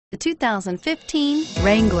The 2015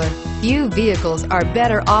 Wrangler. Few vehicles are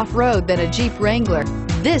better off-road than a Jeep Wrangler.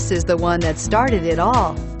 This is the one that started it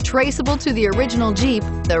all. Traceable to the original Jeep,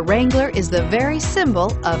 the Wrangler is the very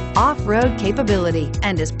symbol of off-road capability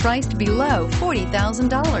and is priced below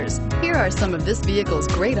 $40,000. Here are some of this vehicle's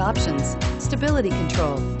great options: stability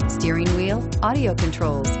control, steering wheel audio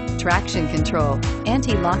controls, traction control,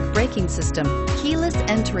 anti-lock braking system, keyless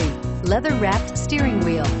entry, leather-wrapped steering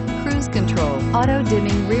wheel, cruise control,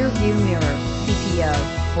 auto-dimming rear view mirror, PPO,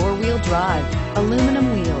 four-wheel drive,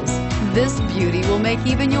 aluminum wheels. This beauty will make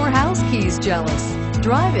even your house keys jealous.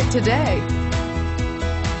 Drive it today.